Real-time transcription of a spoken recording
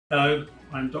Hello,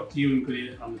 I'm Dr. Ewan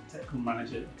Goodyear. I'm the Technical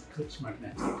Manager at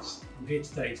Electromagnetics. I'm here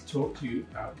today to talk to you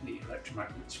about the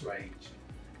electromagnets range.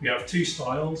 We have two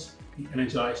styles, the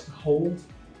energise to hold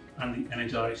and the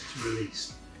energise to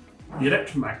release. The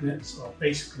electromagnets are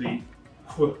basically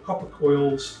copper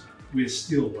coils with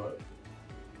steel work.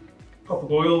 Copper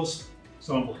coils,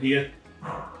 example here,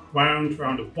 wound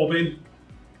around a bobbin,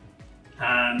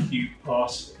 and you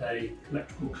pass an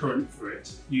electrical current through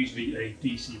it, usually a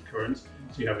DC current,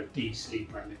 so you have a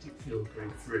DC magnetic field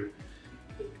going through.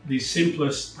 The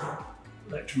simplest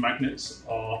electromagnets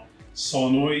are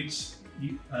solenoids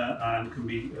and can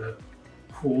be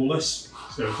coreless,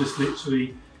 so just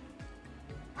literally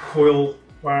coil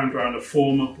wound around a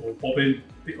former or bobbin,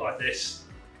 a bit like this,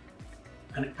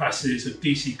 and it passes a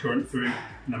DC current through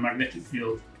and the magnetic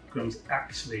field comes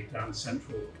actually down the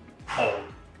central pole.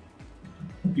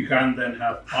 You can then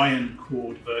have iron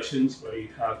cored versions where you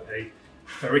have a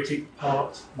ferritic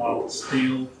part, mild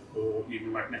steel or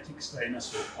even magnetic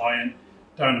stainless or iron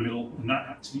down the middle, and that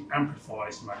actually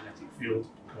amplifies the magnetic field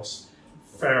because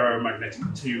ferromagnetic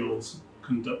materials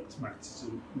conduct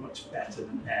magnetism much better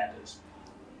than air does.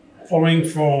 Following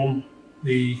from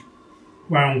the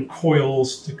wound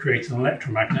coils to create an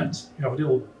electromagnet, we have a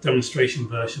little demonstration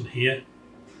version here.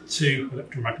 Two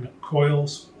electromagnet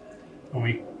coils, and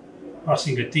we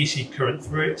passing a DC current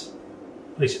through it,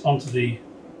 place it onto the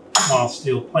mild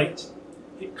steel plate,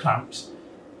 it clamps.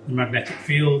 The magnetic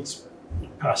fields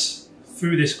pass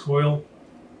through this coil,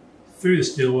 through the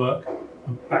steelwork,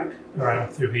 and back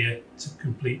around through here to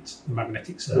complete the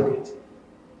magnetic circuit.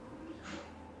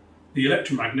 The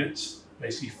electromagnets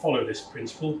basically follow this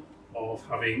principle of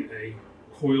having a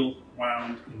coil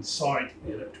wound inside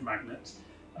the electromagnet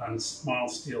and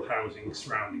mild steel housing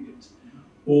surrounding it.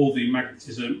 All the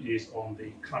magnetism is on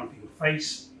the clamping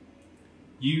face.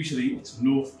 Usually it's a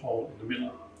north pole in the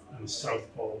middle and a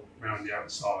south pole around the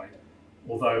outside,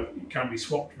 although it can be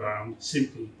swapped around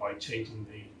simply by changing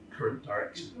the current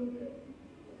direction.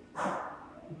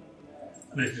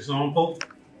 An example,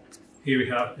 here we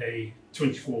have a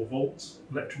 24 volt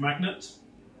electromagnet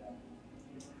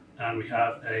and we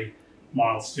have a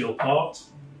mild steel part.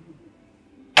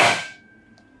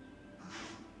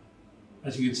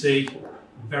 As you can see,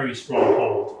 very strong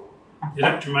hold. The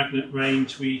electromagnet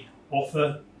range we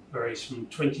offer varies from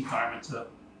 20 diameter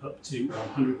up to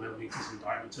 100 millimeters in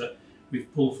diameter,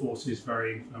 with pull forces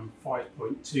varying from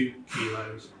 5.2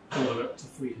 kilos all the way up to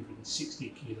 360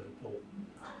 kilo pull.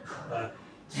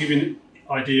 To give you an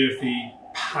idea of the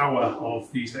power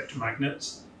of these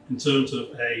electromagnets, in terms of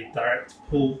a direct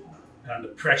pull and the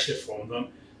pressure from them,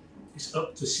 it's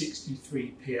up to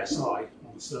 63 psi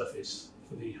on the surface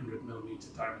for the 100 millimeter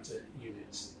diameter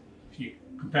units. If you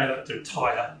compare that to a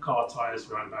tyre, car tyres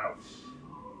around about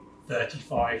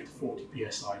 35 to 40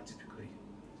 psi typically.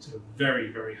 So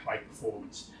very, very high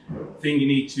performance. The thing you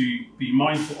need to be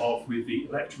mindful of with the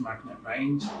electromagnet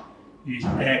range is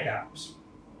air gaps.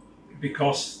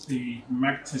 Because the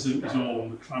magnetism is all on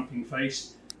the clamping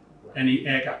face, any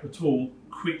air gap at all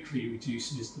quickly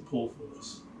reduces the pull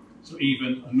force. So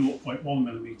even a 0.1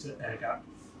 millimeter air gap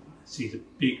sees a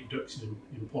big reduction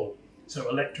in pull.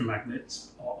 So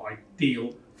electromagnets are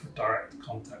ideal for direct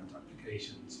contact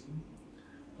applications.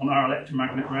 On our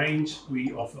electromagnet range,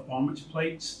 we offer armature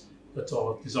plates that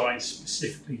are designed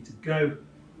specifically to go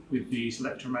with these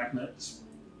electromagnets,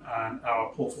 and our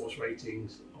pull force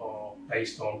ratings are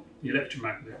based on the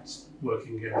electromagnets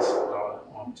working against our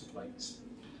armature plates.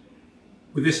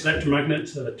 With this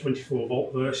electromagnet, a 24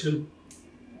 volt version,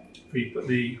 we put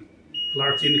the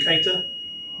polarity indicator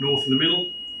north in the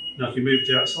middle. Now if you move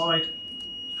to the outside,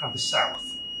 have the south.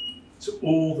 So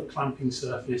all the clamping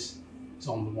surface is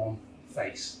on the one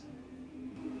face.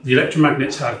 The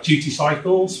electromagnets have duty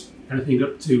cycles, anything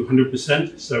up to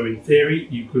 100%. So in theory,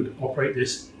 you could operate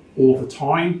this all the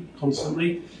time,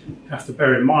 constantly. You have to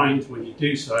bear in mind when you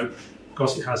do so,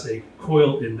 because it has a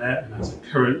coil in there and has a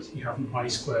current, you have an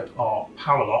I²R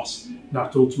power loss, and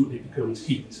that ultimately becomes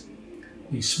heat.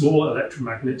 These smaller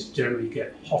electromagnets generally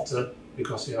get hotter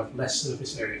because they have less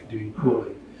surface area for doing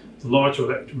cooling. The larger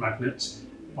electromagnets,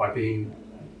 by being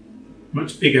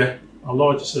much bigger, a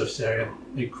larger surface area,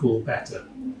 they cool better.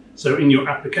 So in your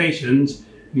applications,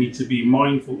 you need to be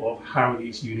mindful of how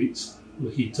these units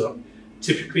will heat up.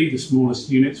 Typically, the smallest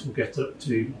units will get up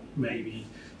to maybe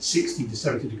 60 to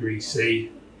 70 degrees C,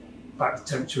 about the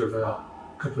temperature of a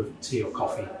cup of tea or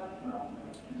coffee.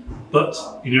 But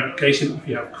in your application, if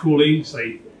you have cooling,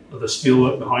 say other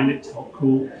steelwork behind it to help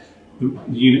cool, the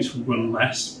units will run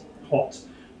less hot.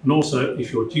 And also,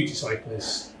 if your duty cycle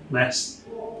is less,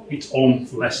 it's on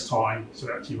for less time, so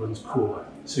it actually runs cooler.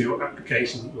 So your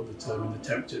application will determine the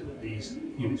temperature that these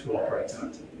units will operate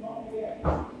at.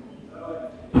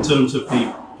 In terms of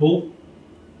the pull,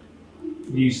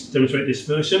 to demonstrate this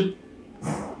version.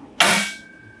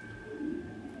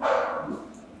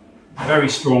 Very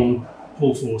strong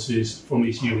pull forces from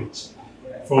these units.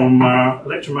 From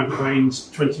electromagnet range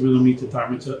 20mm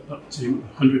diameter up to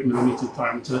 100mm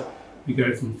diameter, we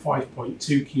go from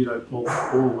 5.2 kilo pull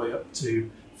all the way up to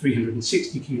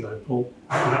 360 kilo pull,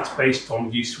 and that's based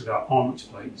on use with our armature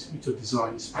plates, which are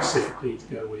designed specifically to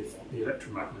go with the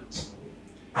electromagnets.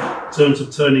 In terms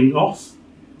of turning off,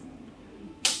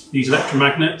 these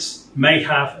electromagnets may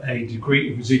have a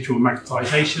degree of residual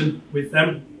magnetisation with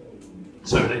them,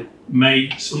 so they may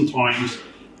sometimes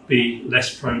be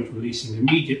less prone to releasing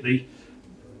immediately,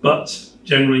 but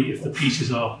generally if the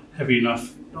pieces are heavy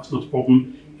enough, that's not a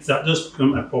problem. If that does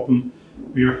become a problem,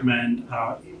 we recommend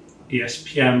our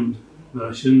ESPM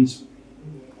versions,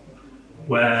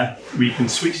 where we can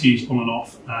switch these on and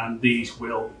off, and these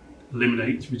will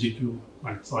eliminate residual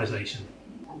magnetisation.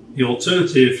 The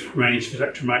alternative range for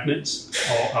electromagnets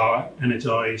are our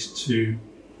energise to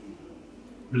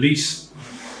release.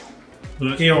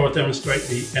 Here I'll demonstrate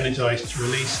the energise to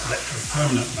release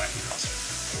electropermanent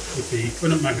magnet, with the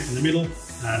permanent magnet in the middle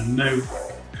and no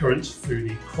current through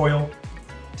the coil.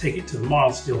 Take it to the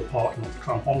mild steel part you want to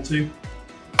clamp onto.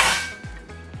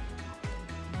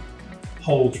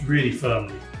 Holds really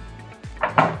firmly.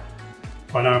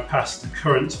 If I now pass the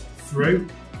current through,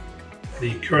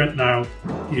 the current now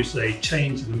gives a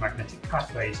change in the magnetic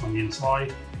pathways on the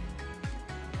inside,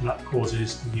 and that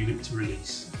causes the unit to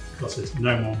release because there's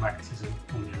no more magnetism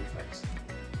on the interface.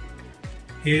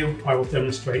 Here I will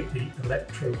demonstrate the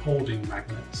electro holding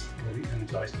magnet, or the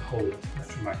energise to hold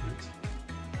electromagnet.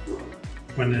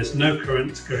 When there's no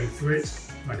current going through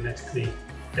it, magnetically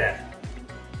dead.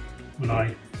 When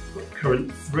I put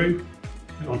current through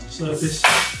it onto the surface,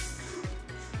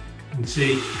 you can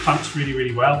see it clamps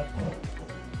really well.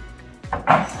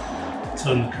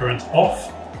 Turn the current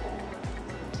off,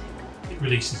 it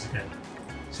releases again.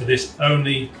 So this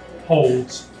only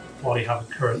holds while you have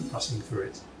a current passing through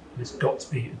it. It's got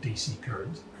to be a DC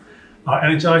current. Our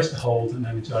energise to hold and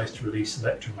energise to release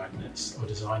electromagnets are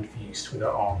designed for use with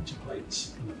our armature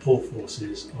plates, and the pull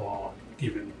forces are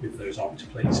given with those armature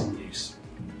plates in use.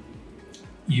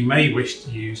 You may wish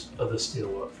to use other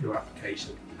steelwork for your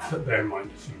application, but bear in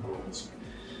mind a few rules.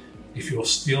 If your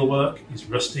steelwork is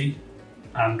rusty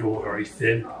and or very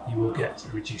thin, you will get a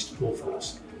reduced pull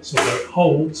force. So although it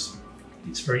holds,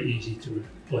 it's very easy to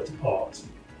pull it apart.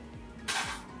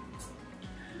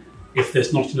 If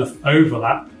there's not enough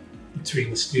overlap between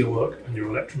the steelwork and your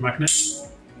electromagnet,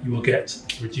 you will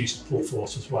get reduced pull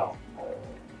force as well.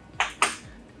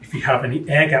 If you have any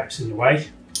air gaps in the way,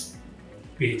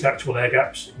 be it actual air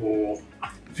gaps or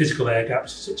physical air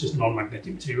gaps such as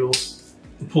non-magnetic materials,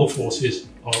 the pull forces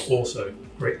are also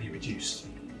greatly reduced.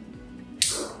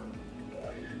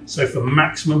 So for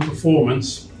maximum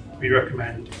performance, we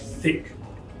recommend thick,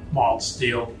 mild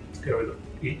steel to go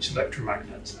with each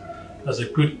electromagnet. As a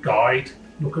good guide,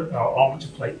 look at our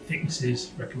armature plate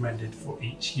thicknesses recommended for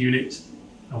each unit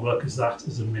and work as that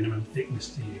as a minimum thickness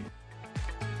to use.